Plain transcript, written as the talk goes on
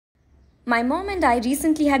My mom and I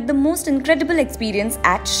recently had the most incredible experience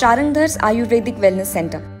at Sharangdhar's Ayurvedic Wellness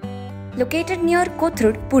Center, located near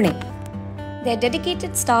Kothur, Pune. Their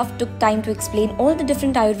dedicated staff took time to explain all the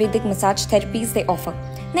different Ayurvedic massage therapies they offer.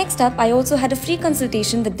 Next up, I also had a free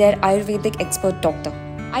consultation with their Ayurvedic expert doctor.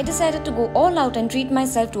 I decided to go all out and treat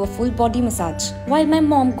myself to a full body massage, while my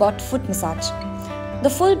mom got foot massage. The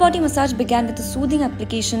full body massage began with a soothing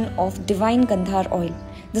application of divine Gandhar oil.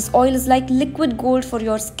 This oil is like liquid gold for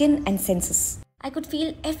your skin and senses. I could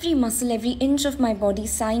feel every muscle, every inch of my body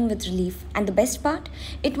sighing with relief. And the best part,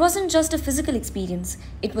 it wasn't just a physical experience,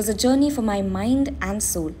 it was a journey for my mind and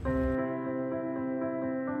soul.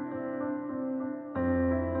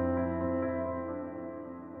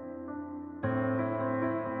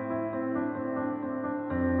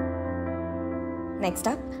 Next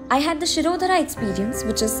up, I had the Shirodhara experience,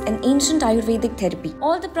 which is an ancient Ayurvedic therapy.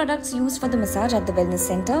 All the products used for the massage at the wellness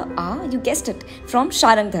center are, you guessed it, from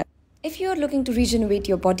Sharangdhar. If you are looking to regenerate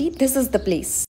your body, this is the place.